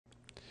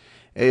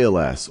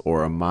ALS,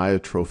 or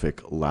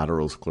amyotrophic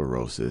lateral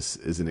sclerosis,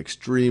 is an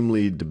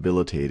extremely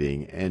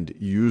debilitating and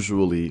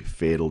usually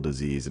fatal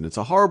disease. And it's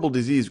a horrible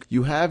disease.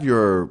 You have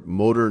your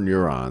motor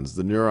neurons,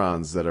 the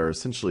neurons that are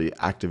essentially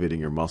activating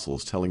your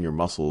muscles, telling your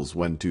muscles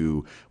when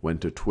to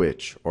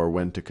twitch or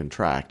when to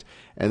contract.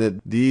 And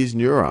that these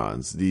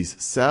neurons, these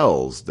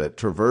cells that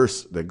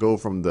traverse, that go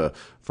from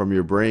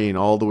your brain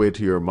all the way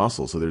to your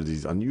muscles, so there's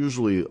these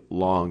unusually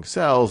long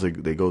cells,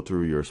 they go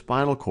through your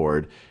spinal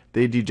cord,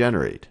 they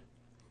degenerate.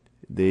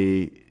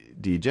 And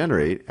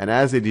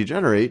as they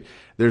degenerate,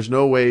 there's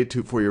no way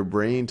for your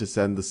brain to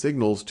send the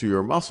signals to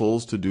your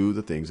muscles to do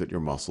the things that your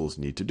muscles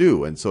need to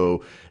do. And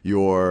so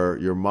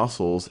your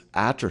muscles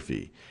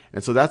atrophy.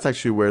 And so that's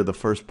actually where the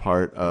first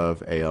part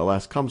of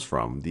ALS comes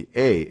from, the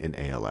A in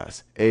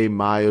ALS,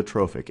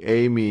 amyotrophic.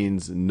 A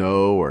means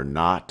no or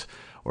not,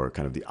 or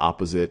kind of the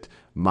opposite.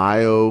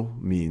 Myo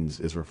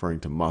is referring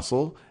to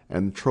muscle,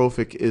 and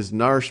trophic is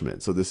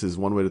nourishment. So this is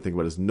one way to think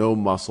about it, is no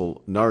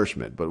muscle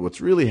nourishment. But what's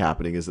really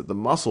happening is that the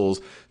muscles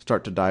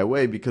start to die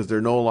away because they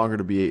can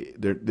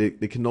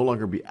no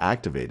longer be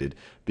activated,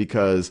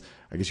 because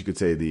I guess you could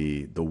say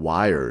the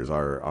wires,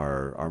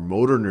 our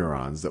motor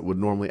neurons that would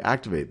normally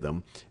activate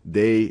them,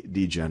 they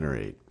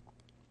degenerate.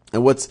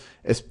 And what's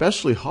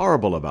especially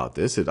horrible about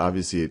this,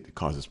 it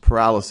causes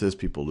paralysis,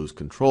 people lose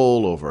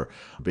control over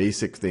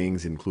basic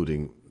things,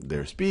 including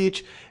their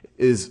speech,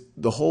 is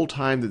the whole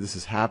time that this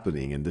is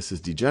happening and this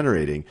is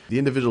degenerating, the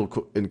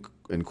individual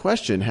in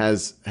question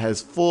has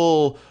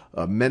full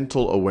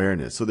mental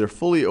awareness. So they're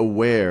fully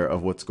aware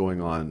of what's going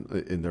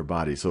on in their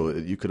body. So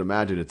you could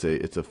imagine it's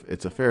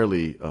a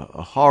fairly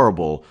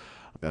horrible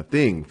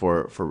thing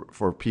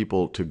for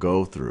people to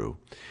go through.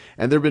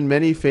 And there have been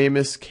many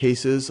famous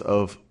cases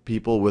of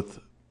people with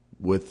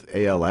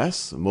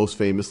ALS, most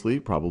famously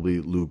probably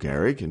Lou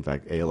Gehrig. In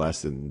fact,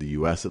 ALS in the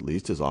US at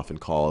least is often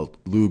called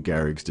Lou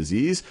Gehrig's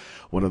disease,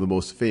 one of the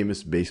most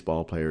famous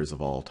baseball players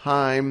of all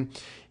time.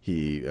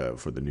 He,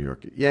 for the New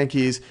York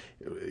Yankees,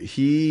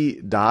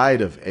 he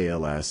died of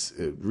ALS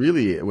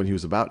really when he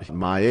was about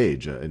my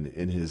age,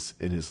 in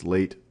his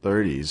late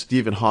 30s.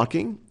 Stephen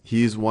Hawking,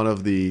 he's one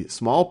of the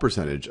small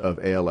percentage of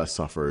ALS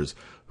sufferers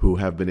who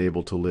have been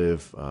able to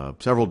live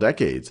several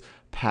decades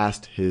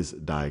past his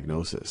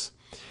diagnosis.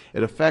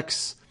 It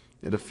affects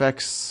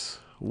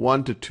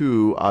 1 to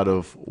 2 out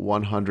of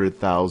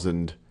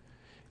 100,000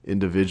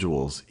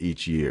 individuals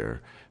each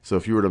year. So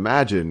if you were to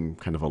imagine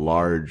kind of a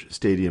large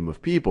stadium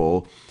of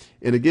people,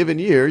 in a given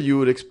year, you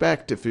would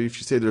expect, if you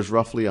say there's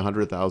roughly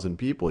 100,000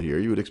 people here,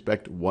 you would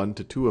expect 1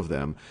 to 2 of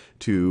them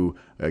to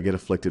get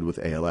afflicted with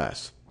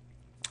ALS.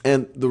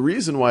 And the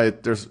reason why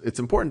it's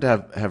important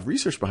to have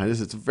research behind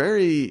this, it's a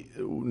very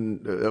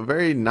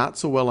not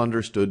so well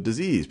understood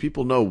disease.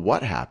 People know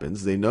what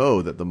happens. They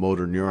know that the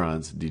motor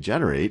neurons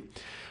degenerate,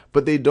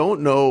 but they don't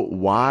know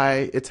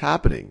why it's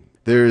happening.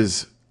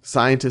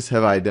 Scientists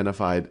have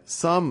identified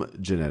some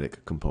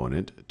genetic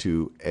component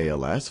to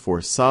ALS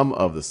for some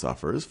of the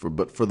sufferers,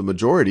 but for the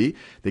majority,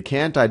 they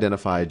can't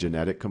identify a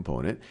genetic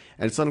component,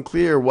 and it's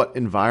unclear what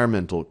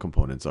environmental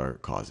components are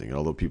causing it,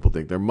 although people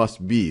think there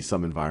must be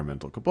some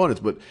environmental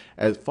components. But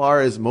as far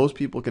as most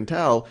people can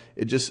tell,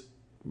 it just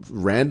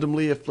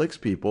randomly afflicts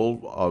people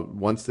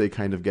once they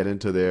kind of get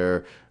into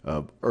their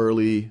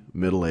early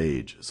middle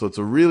age. So it's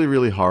a really,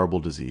 really horrible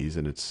disease,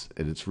 and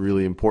it's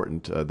really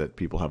important that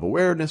people have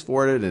awareness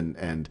for it,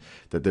 and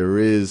that there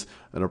is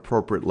an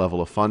appropriate level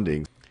of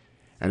funding.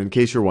 And in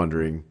case you're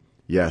wondering,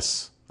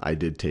 yes, I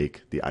did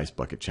take the Ice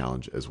Bucket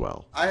Challenge as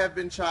well. I have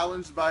been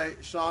challenged by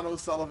Sean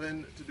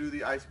O'Sullivan to do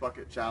the Ice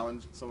Bucket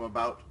Challenge, so I'm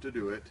about to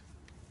do it.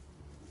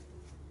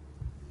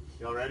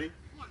 Y'all ready?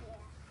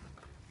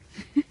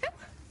 Yeah.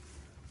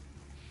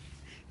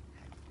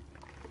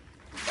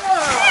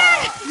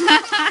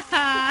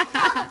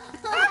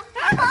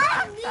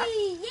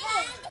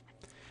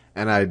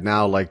 And I'd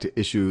now like to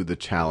issue the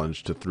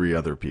challenge to 3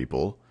 other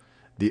people.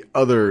 The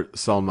other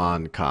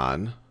Salman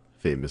Khan,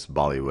 famous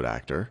Bollywood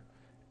actor,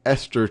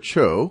 Esther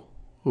Cho,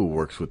 who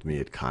works with me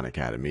at Khan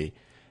Academy,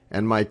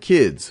 and my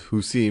kids,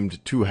 who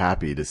seemed too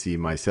happy to see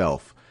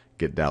myself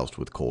get doused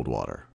with cold water.